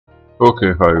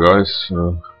Okay, hi guys.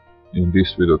 In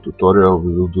this video tutorial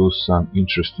we will do some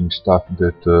interesting stuff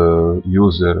that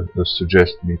user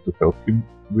suggests me to help him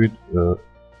with,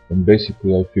 and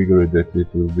basically I figured that it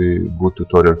will be a good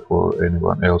tutorial for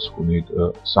anyone else who need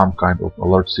some kind of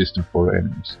alert system for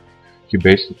enemies. He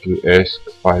basically asked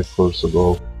 5 hours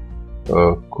ago,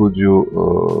 could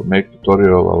you make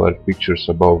tutorial alert pictures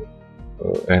above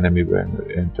enemy when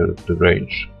enter the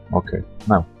range. Okay,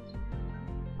 now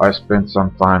I spent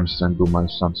some time and do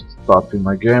some stuff in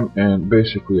my game, and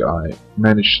basically I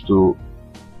managed to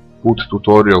put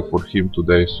tutorial for him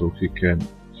today so he can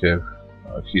have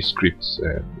his scripts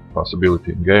and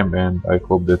possibility in game, and I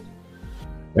hope that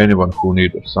anyone who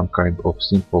needs some kind of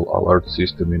simple alert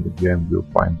system in the game will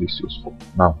find this useful.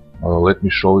 Now let me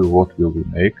show you what will we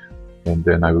make, and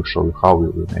then I will show you how we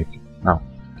will make it. Now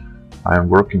I am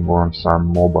working on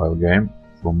some mobile game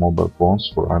for mobile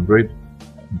phones for Android.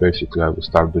 Basically I will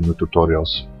start the new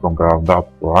tutorials from ground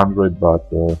up for Android, but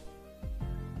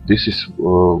this is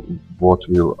what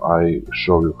will I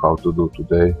show you how to do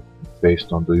today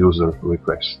based on the user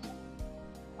request.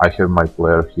 I have my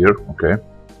player here, okay.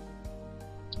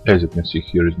 As you can see,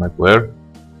 here is my player,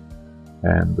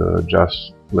 and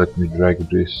just let me drag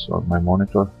this on my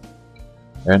monitor,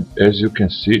 and as you can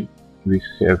see we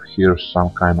have here some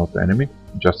kind of enemy.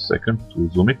 Just a second to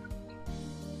zoom it.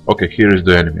 Okay, here is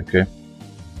the enemy, okay.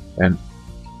 And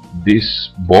this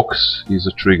box is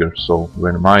a trigger, so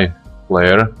when my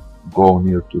player go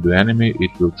near to the enemy, it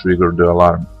will trigger the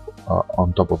alarm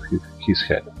on top of his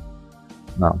head.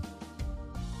 Now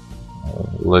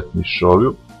let me show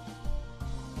you.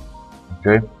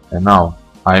 Okay, and now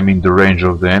I'm in the range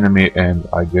of the enemy and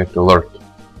I get alert,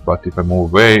 but if I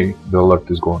move away, the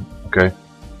alert is gone. Okay,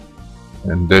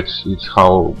 and that's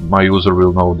how my user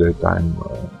will know that I'm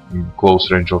in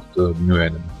close range of the new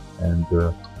enemy. And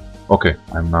okay,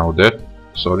 I'm now dead.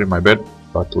 Sorry, my bad,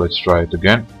 but let's try it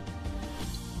again.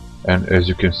 And as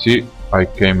you can see, I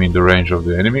came in the range of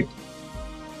the enemy.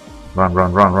 Run,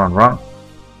 run, run, run, run.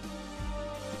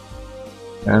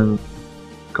 And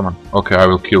come on. Okay, I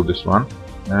will kill this one,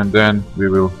 and then we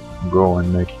will go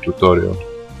and make a tutorial.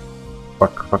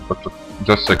 Fuck, fuck, fuck, fuck.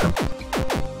 Just a second.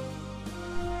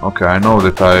 Okay, I know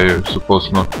that I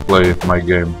supposed not to play my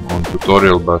game on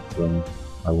tutorial, but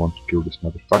I want to kill this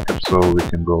motherfucker, so we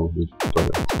can go with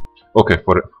tutorial. Okay,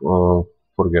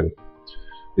 forget it.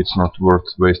 It's not worth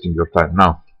wasting your time.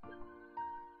 Now,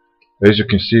 as you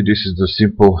can see, this is the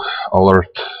simple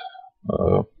alert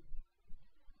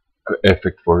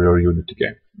effect for your Unity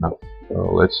game. Now,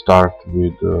 let's start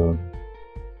with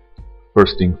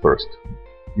first thing first.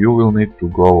 You will need to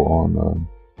go on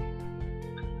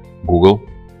Google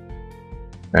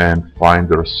and find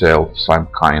yourself some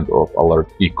kind of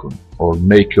alert icon, or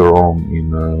make your own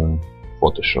in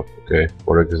Photoshop. Okay,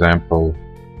 for example,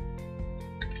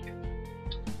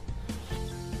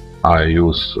 I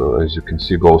use as you can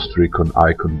see, ghost recon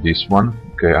icon, this one.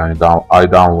 Okay, I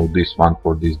download this one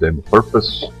for this demo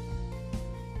purpose,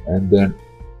 and then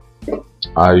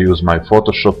I use my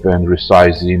Photoshop and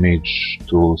resize the image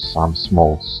to some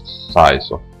small size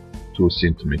of 2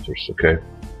 centimeters. Okay,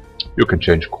 you can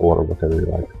change color or whatever you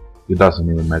like, it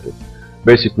doesn't even matter.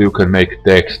 Basically you can make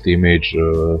text, image,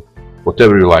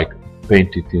 whatever you like,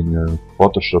 paint it in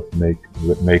Photoshop, make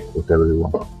whatever you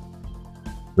want.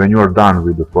 When you are done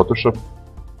with the Photoshop,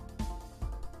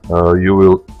 you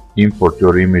will import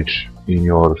your image in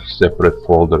your separate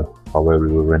folder, however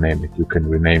you will rename it. You can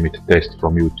rename it test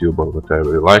from YouTube or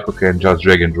whatever you like, okay, and just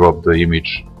drag and drop the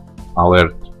image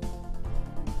alert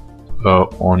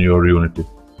on your Unity.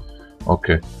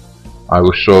 Okay, I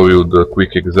will show you the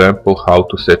quick example how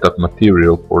to set up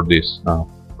material for this. Now,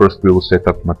 first we will set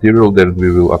up material, then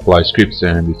we will apply scripts,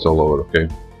 and it's all over. Okay.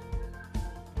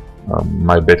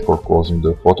 My bad for closing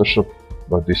the Photoshop,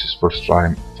 but this is first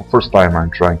time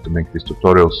I'm trying to make this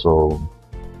tutorial, so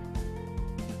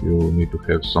you need to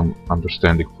have some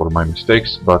understanding for my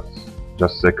mistakes. But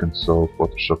just a second, so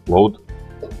Photoshop load.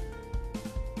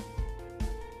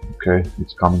 Okay,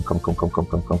 it's coming, come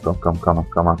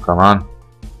on.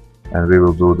 And we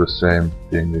will do the same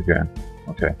thing again.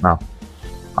 Okay, now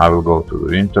I will go to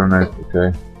the internet.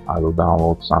 Okay, I will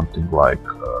download something like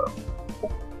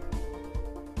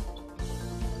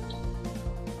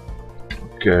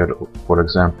okay, for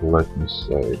example, let me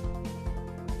say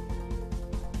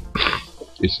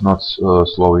it's not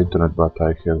slow internet, but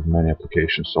I have many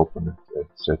applications open at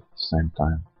the same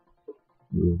time.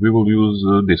 We will use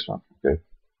this one. Okay,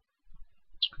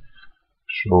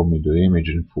 show me the image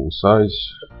in full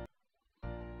size.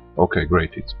 Okay,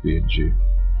 great, it's PNG.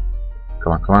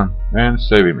 Come on, and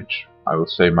save image. I will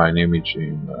save my image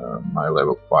in my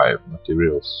level 5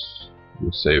 materials.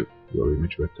 You save your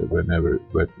image wherever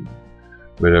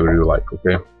you like.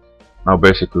 Okay. Now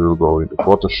basically we'll go into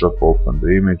Photoshop, open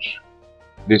the image.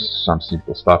 This is some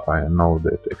simple stuff. I know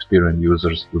that experienced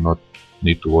users do not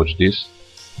need to watch this,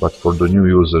 but for the new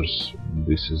users,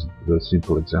 this is the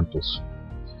simple examples.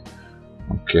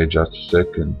 Okay, just a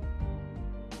second.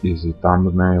 Is it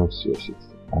thumbnails? Yes, it's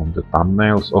on the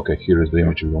thumbnails. Okay, here is the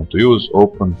image we want to use.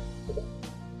 Open,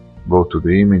 go to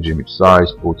the image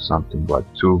size, put something like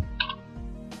 2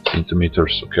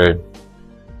 centimeters. Okay,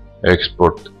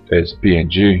 export as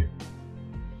PNG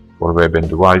for web and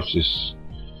devices.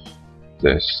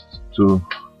 Test 2,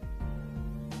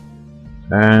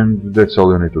 and that's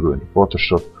all you need to do in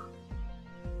Photoshop.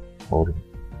 Or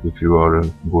if you are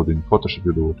good in Photoshop,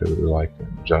 you do whatever you like,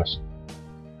 and just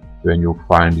when you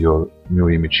find your new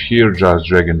image here, just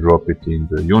drag and drop it in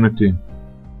the Unity.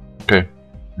 Okay,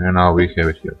 and now we have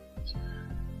it here.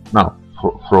 Now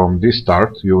from this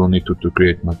start you will need to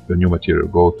create a new material.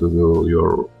 Go to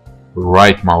your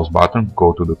right mouse button,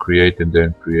 go to the create, and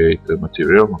then create a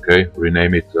material. Okay,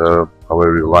 rename it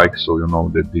however you like, so you know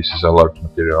that this is a large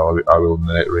material. I will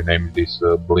rename this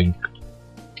blink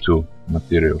 2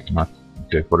 material, not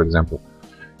okay, for example,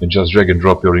 and just drag and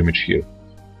drop your image here.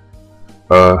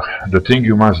 The thing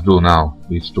you must do now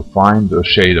is to find a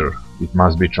shader. It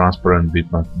must be transparent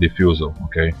bitmap diffusal.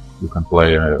 Okay, you can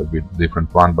play with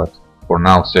different one, but for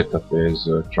now set up as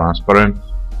transparent.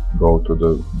 Go to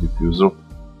the diffusal.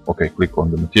 Okay, click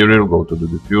on the material, go to the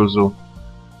diffusal,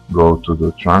 go to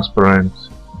the transparent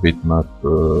bitmap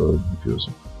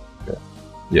diffusal. Okay,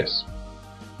 yes.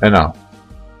 And now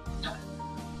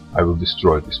I will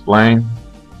destroy this plane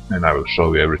and I will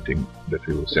show you everything that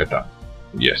we will set up.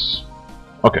 Yes.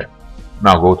 Okay.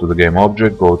 Now go to the game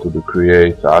object, go to the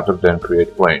create other, then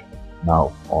create plane.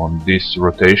 Now on these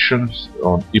rotations,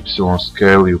 on Y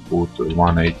scale you put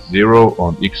 180,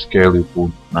 on X scale you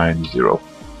put 90.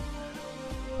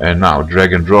 And now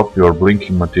drag and drop your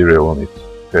blinking material on it.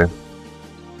 Okay.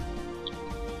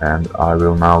 And I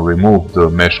will now remove the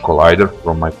mesh collider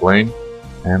from my plane,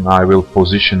 and I will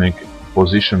position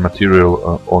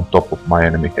material on top of my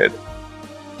enemy head.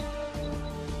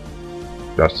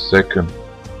 Just a second.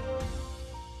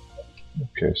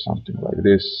 Okay, something like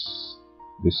this.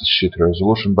 This is shit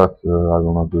resolution, but I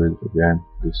will not do it again.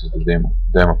 This is the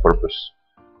demo purpose.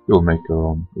 You'll make your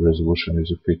own resolution as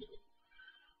you fit.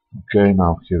 Okay,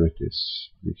 now here it is.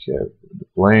 We have the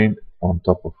plane on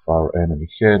top of our enemy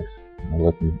head. Now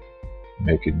let me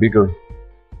make it bigger.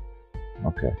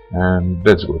 Okay, and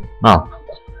that's good. Now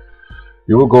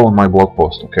you will go on my blog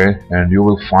post, okay, and you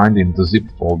will find in the zip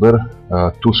folder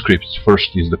 2 scripts.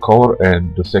 First is the color,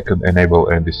 and the second enable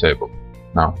and disable.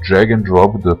 Now drag and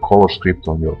drop the color script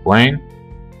on your plane,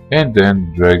 and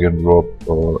then drag and drop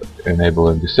enable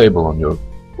and disable on your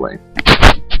plane.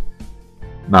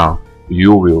 Now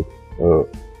you will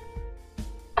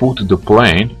put the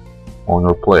plane on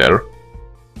your player,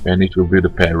 and it will be the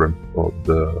parent of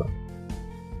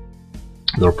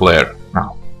your player.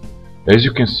 Now, as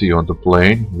you can see on the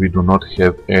plane, we do not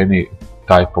have any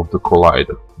type of the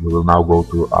collider. We will now go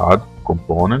to add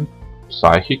component,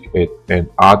 psychic, and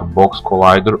add box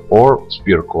collider or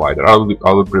sphere collider. I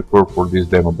will prefer for this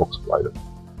demo box collider.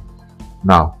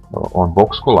 Now on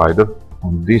box collider,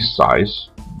 on this size,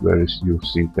 where you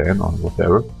see 10 or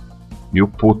whatever, you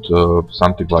put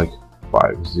something like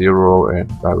 50,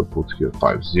 and I will put here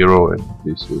 50, and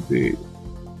this will be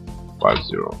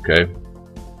 50. Okay.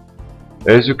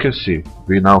 As you can see,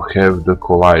 we now have the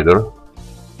collider,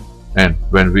 and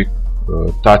when we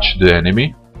touch the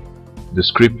enemy, the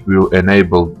script will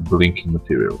enable blinking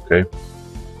material. Okay.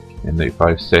 And if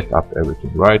I set up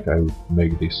everything right, I will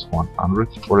make this 100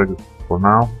 for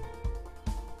now.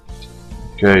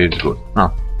 Okay, it's good.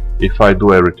 Now if I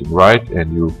do everything right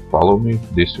and you follow me,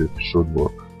 this should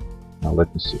work. Now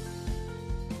let me see.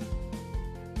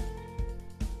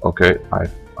 Okay,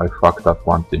 I fucked up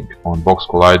one thing. On box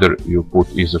collider you put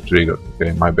is a trigger.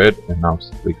 Okay, my bad. And now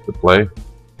click the play.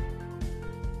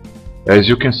 As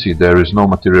you can see, there is no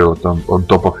material on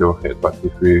top of your head, but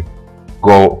if we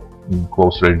go in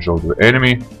close range of the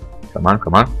enemy, come on,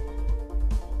 come on.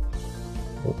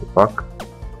 What the fuck?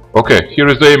 Okay, here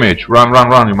is the image. Run, run,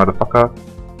 run, you motherfucker.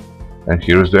 And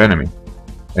here is the enemy.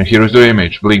 And here is the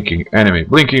image, blinking enemy,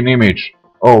 blinking image.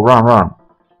 Oh, run, run.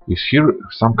 Is here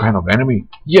some kind of enemy?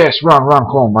 Yes, run, run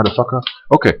home, motherfucker.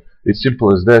 Okay, it's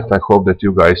simple as that. I hope that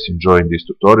you guys enjoyed this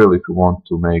tutorial. If you want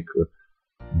to make a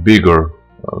bigger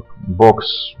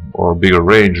box or bigger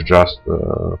range, just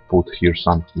put here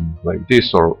something like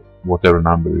this or whatever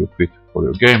number you fit for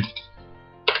your game.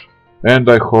 and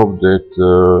I hope that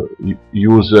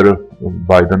user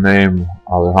by the name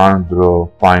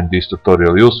Alejandro find this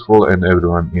tutorial useful, and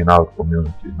everyone in our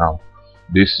community. Now,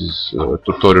 this is a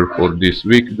tutorial for this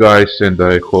week, guys, and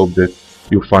I hope that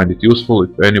you find it useful.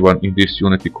 If anyone in this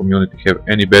Unity community have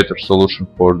any better solution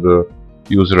for the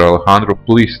user Alejandro,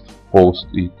 please post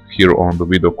it here on the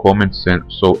video comments, and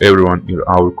so everyone in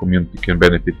our community can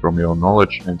benefit from your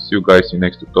knowledge. And see you guys in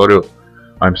next tutorial.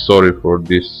 I'm sorry for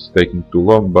this taking too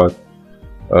long, but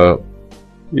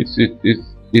it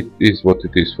is what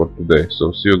it is for today.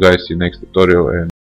 So see you guys in next tutorial, and